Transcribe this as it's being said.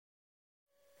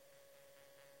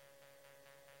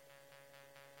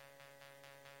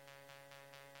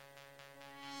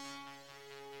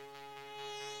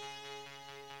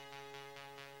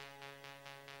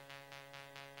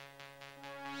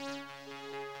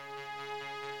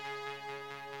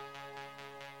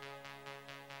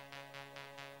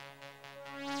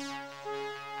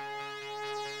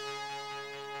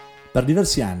Per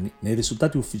diversi anni, nei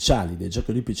risultati ufficiali dei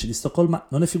Giochi Olimpici di Stoccolma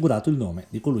non è figurato il nome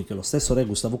di colui che lo stesso re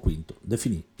Gustavo V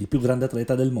definì il più grande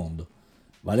atleta del mondo,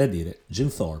 vale a dire Jim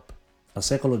Thorpe, al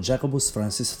secolo Jacobus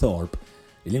Francis Thorpe,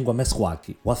 in lingua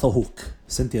meskwaki, Wathohook,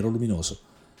 sentiero luminoso,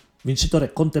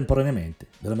 vincitore contemporaneamente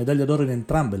della medaglia d'oro in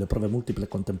entrambe le prove multiple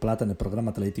contemplate nel programma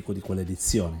atletico di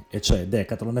quell'edizione, e cioè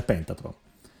decathlon e pentathlon,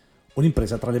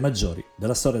 un'impresa tra le maggiori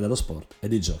della storia dello sport e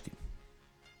dei giochi.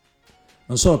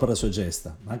 Non solo per le sue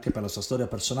gesta, ma anche per la sua storia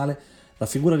personale, la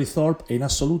figura di Thorpe è in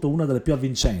assoluto una delle più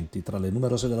avvincenti tra le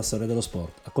numerose della storia dello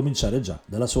sport, a cominciare già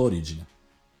dalla sua origine.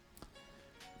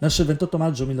 Nasce il 28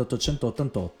 maggio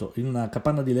 1888 in una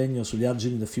capanna di legno sugli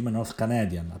argini del fiume North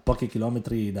Canadian, a pochi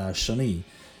chilometri da Shawnee,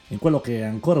 in quello che è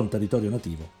ancora un territorio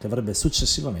nativo, che avrebbe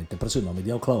successivamente preso il nome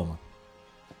di Oklahoma.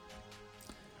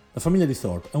 La famiglia di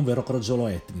Thorpe è un vero crogiolo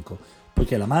etnico,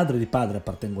 poiché la madre e il padre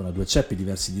appartengono a due ceppi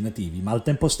diversi di nativi, ma al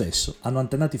tempo stesso hanno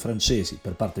antenati francesi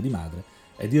per parte di madre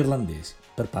ed irlandesi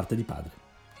per parte di padre.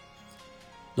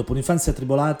 Dopo un'infanzia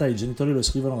tribolata, i genitori lo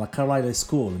iscrivono alla Carlisle High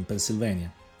School in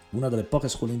Pennsylvania, una delle poche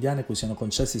scuole indiane a cui siano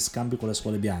concessi scambi con le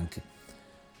scuole bianche.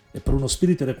 E per uno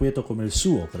spirito irrequieto come il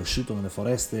suo, cresciuto nelle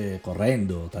foreste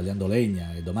correndo, tagliando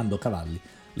legna e domando cavalli,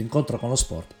 l'incontro con lo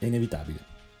sport è inevitabile.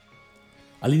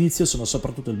 All'inizio sono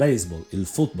soprattutto il baseball, il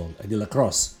football ed il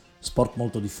lacrosse, sport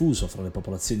molto diffuso fra le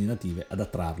popolazioni native, ad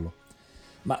attrarlo.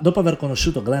 Ma dopo aver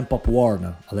conosciuto Glenn Pop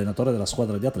Warner, allenatore della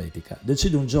squadra di atletica,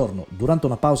 decide un giorno, durante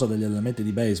una pausa degli allenamenti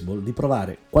di baseball, di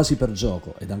provare, quasi per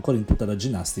gioco ed ancora in tuta da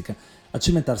ginnastica, a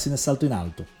cimentarsi nel salto in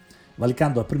alto,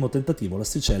 valicando al primo tentativo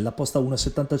l'asticella posta a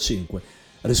 1,75,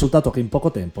 risultato che in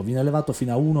poco tempo viene elevato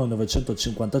fino a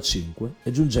 1,955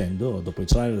 e giungendo, dopo i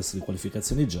trials di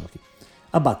qualificazione ai giochi,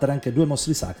 a battere anche due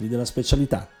mostri sacri della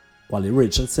specialità, quali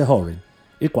Richards e Horan,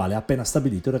 il quale ha appena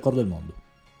stabilito il record del mondo.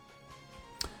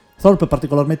 Thorpe è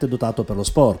particolarmente dotato per lo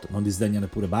sport, non disdegna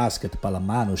neppure basket,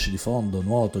 pallamano, sci di fondo,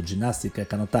 nuoto, ginnastica e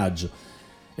canottaggio,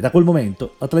 e da quel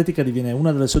momento l'atletica diviene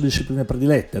una delle sue discipline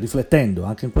predilette, riflettendo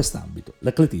anche in quest'ambito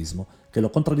l'atletismo che lo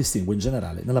contraddistingue in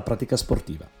generale nella pratica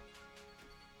sportiva.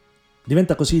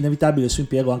 Diventa così inevitabile il suo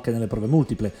impiego anche nelle prove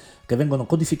multiple, che vengono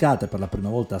codificate per la prima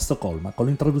volta a Stoccolma con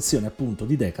l'introduzione appunto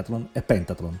di decathlon e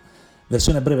pentathlon,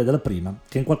 versione breve della prima,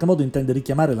 che in qualche modo intende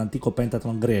richiamare l'antico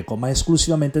pentathlon greco, ma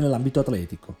esclusivamente nell'ambito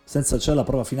atletico, senza cioè la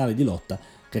prova finale di lotta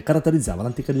che caratterizzava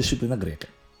l'antica disciplina greca.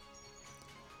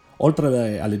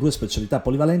 Oltre alle due specialità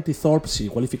polivalenti, Thorpe si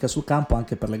qualifica sul campo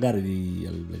anche per le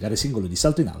gare singole di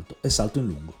salto in alto e salto in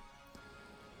lungo.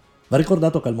 Va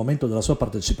ricordato che al momento della sua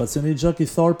partecipazione ai giochi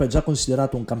Thorpe è già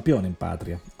considerato un campione in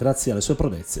patria, grazie alle sue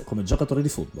prodezze come giocatore di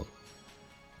football.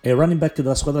 È il running back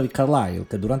della squadra di Carlisle,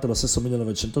 che durante lo stesso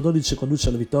 1912 conduce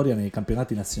alla vittoria nei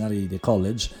campionati nazionali dei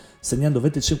college, segnando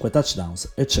 25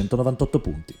 touchdowns e 198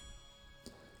 punti.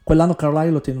 Quell'anno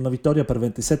Carlisle ottiene una vittoria per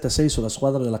 27-6 sulla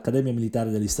squadra dell'Accademia Militare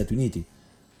degli Stati Uniti.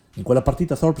 In quella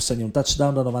partita Thorpe segna un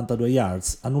touchdown da 92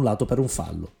 yards, annullato per un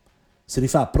fallo. Si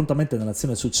rifà prontamente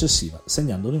nell'azione successiva,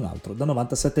 segnandone un altro da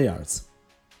 97 yards.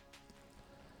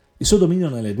 Il suo dominio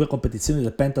nelle due competizioni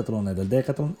del pentathlon e del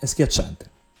decathlon è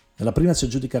schiacciante. Nella prima si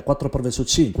aggiudica 4 prove su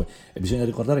 5 e bisogna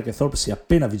ricordare che Thorpe si è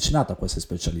appena avvicinato a queste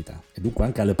specialità e dunque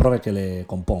anche alle prove che le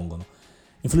compongono,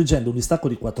 infliggendo un distacco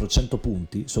di 400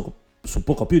 punti su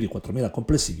poco più di 4.000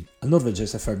 complessivi al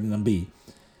norvegese Ferdinand B.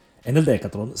 E nel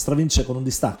decathlon stravince con un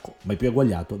distacco, mai più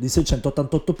eguagliato, di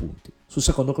 688 punti sul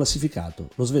secondo classificato,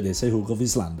 lo svedese Hugo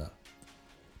Wieslander.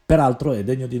 Peraltro è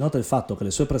degno di nota il fatto che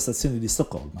le sue prestazioni di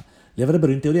Stoccolma le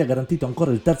avrebbero in teoria garantito ancora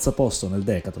il terzo posto nel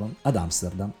decathlon ad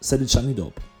Amsterdam 16 anni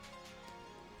dopo.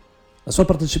 La sua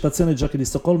partecipazione ai Giochi di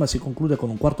Stoccolma si conclude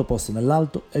con un quarto posto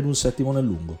nell'alto ed un settimo nel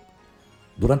lungo.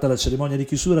 Durante la cerimonia di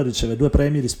chiusura riceve 2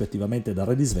 premi rispettivamente dal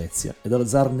re di Svezia e dallo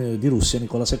zar di Russia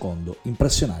Nicola II,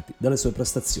 impressionati dalle sue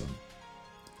prestazioni.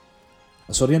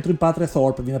 Al suo rientro in patria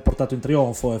Thorpe viene portato in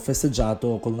trionfo e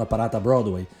festeggiato con una parata a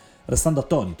Broadway, restando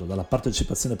attonito dalla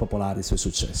partecipazione popolare ai suoi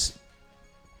successi.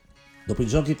 Dopo i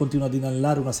giochi continua ad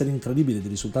inanellare una serie incredibile di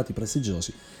risultati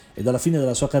prestigiosi e dalla fine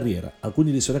della sua carriera alcuni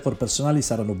dei suoi record personali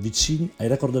saranno vicini ai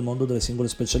record del mondo delle singole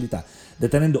specialità,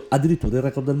 detenendo addirittura il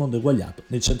record del mondo eguagliato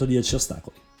nei 110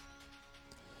 ostacoli.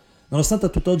 Nonostante a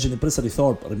tutt'oggi l'impresa di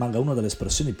Thorpe rimanga una delle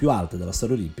espressioni più alte della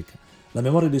storia olimpica, la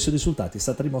memoria dei suoi risultati è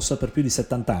stata rimossa per più di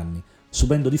 70 anni,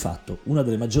 subendo di fatto una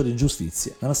delle maggiori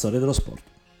ingiustizie nella storia dello sport.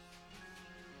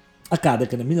 Accade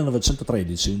che nel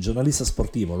 1913 un giornalista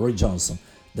sportivo, Roy Johnson,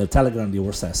 del Telegram di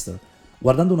Worcester,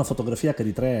 guardando una fotografia che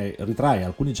ritrae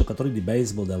alcuni giocatori di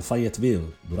baseball del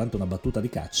Fayetteville durante una battuta di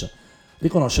caccia,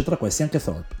 riconosce tra questi anche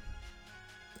Thorpe.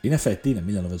 In effetti, nel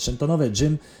 1909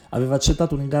 Jim aveva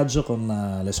accettato un ingaggio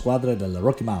con le squadre del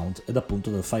Rocky Mount ed appunto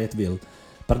del Fayetteville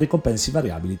per dei compensi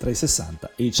variabili tra i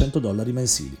 60 e i $100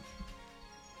 mensili.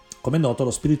 Come è noto,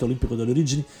 lo spirito olimpico delle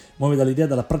origini muove dall'idea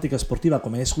della pratica sportiva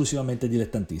come esclusivamente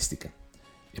dilettantistica.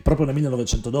 E proprio nel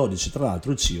 1912, tra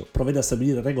l'altro, il CIO provvede a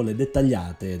stabilire regole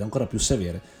dettagliate ed ancora più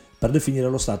severe per definire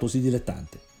lo status di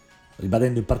dilettante,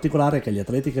 ribadendo in particolare che gli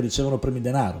atleti che ricevono premi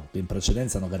denaro, che in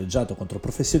precedenza hanno gareggiato contro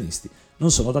professionisti,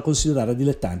 non sono da considerare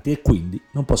dilettanti e quindi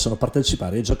non possono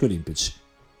partecipare ai Giochi Olimpici.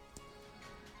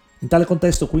 In tale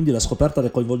contesto, quindi, la scoperta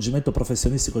del coinvolgimento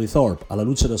professionistico di Thorpe, alla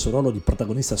luce del suo ruolo di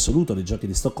protagonista assoluto dei Giochi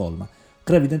di Stoccolma,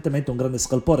 crea evidentemente un grande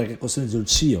scalpore che costringe il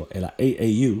CIO e la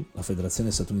AAU, la Federazione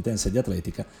Statunitense di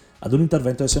Atletica, ad un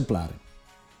intervento esemplare.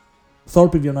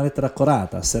 Thorpe invia una lettera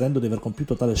accorata, asserendo di aver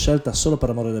compiuto tale scelta solo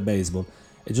per amore del baseball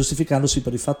e giustificandosi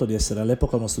per il fatto di essere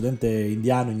all'epoca uno studente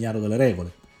indiano ignaro delle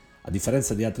regole, a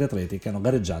differenza di altri atleti che hanno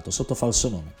gareggiato sotto falso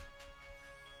nome.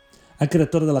 Anche il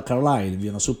rettore della Carlisle invia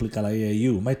una supplica alla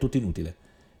AAU, ma è tutto inutile.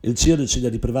 Il CIO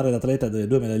decide di privare l'atleta delle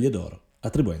 2 medaglie d'oro,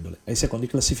 attribuendole ai secondi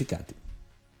classificati.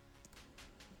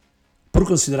 Pur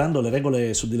considerando le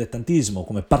regole sul dilettantismo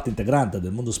come parte integrante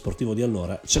del mondo sportivo di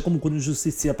allora, c'è comunque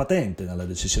un'ingiustizia patente nella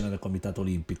decisione del Comitato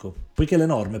Olimpico, poiché le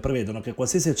norme prevedono che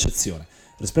qualsiasi eccezione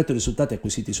rispetto ai risultati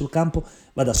acquisiti sul campo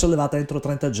vada sollevata entro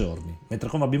 30 giorni, mentre,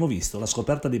 come abbiamo visto, la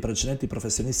scoperta dei precedenti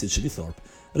professionistici di Thorpe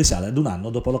risale ad un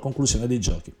anno dopo la conclusione dei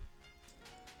giochi.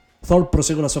 Thorpe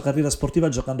prosegue la sua carriera sportiva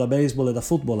giocando a baseball ed a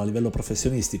football a livello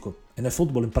professionistico e nel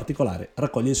football in particolare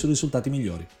raccoglie i suoi risultati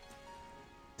migliori.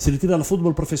 Si ritira dal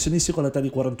football professionistico all'età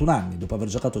di 41 anni, dopo aver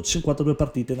giocato 52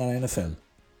 partite nella NFL.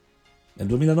 Nel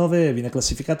 2009 viene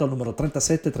classificato al numero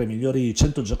 37 tra i migliori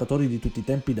 100 giocatori di tutti i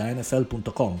tempi da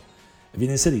NFL.com e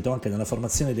viene inserito anche nella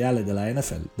formazione ideale della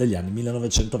NFL degli anni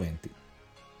 1920.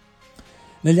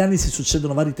 Negli anni si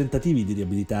succedono vari tentativi di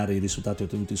riabilitare i risultati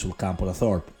ottenuti sul campo da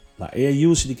Thorpe. La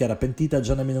AAU si dichiara pentita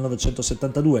già nel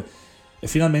 1972 e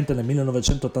finalmente nel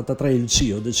 1983 il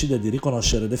CIO decide di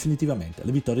riconoscere definitivamente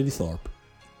le vittorie di Thorpe.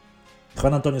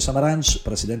 Juan Antonio Samaranch,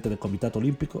 presidente del Comitato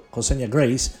Olimpico, consegna a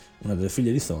Grace, una delle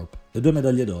figlie di Thorpe, le 2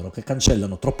 medaglie d'oro che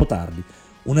cancellano troppo tardi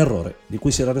un errore di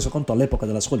cui si era reso conto all'epoca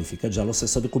della squalifica già lo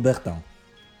stesso de Coubertin.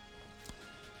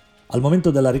 Al momento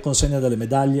della riconsegna delle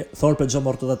medaglie, Thorpe è già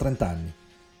morto da 30 anni.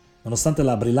 Nonostante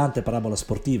la brillante parabola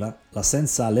sportiva,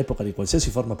 l'assenza all'epoca di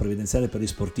qualsiasi forma previdenziale per gli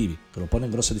sportivi, che lo pone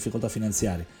in grosse difficoltà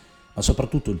finanziarie, ma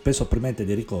soprattutto il peso opprimente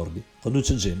dei ricordi,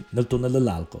 conduce Jim nel tunnel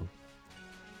dell'alcol.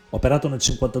 Operato nel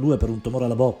 1952 per un tumore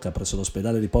alla bocca presso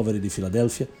l'ospedale dei poveri di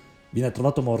Filadelfia, viene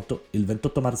trovato morto il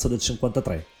 28 marzo del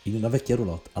 1953 in una vecchia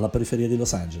roulotte alla periferia di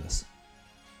Los Angeles.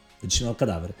 Vicino al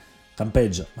cadavere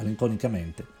campeggia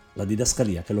malinconicamente la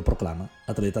didascalia che lo proclama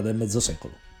atleta del mezzo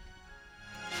secolo.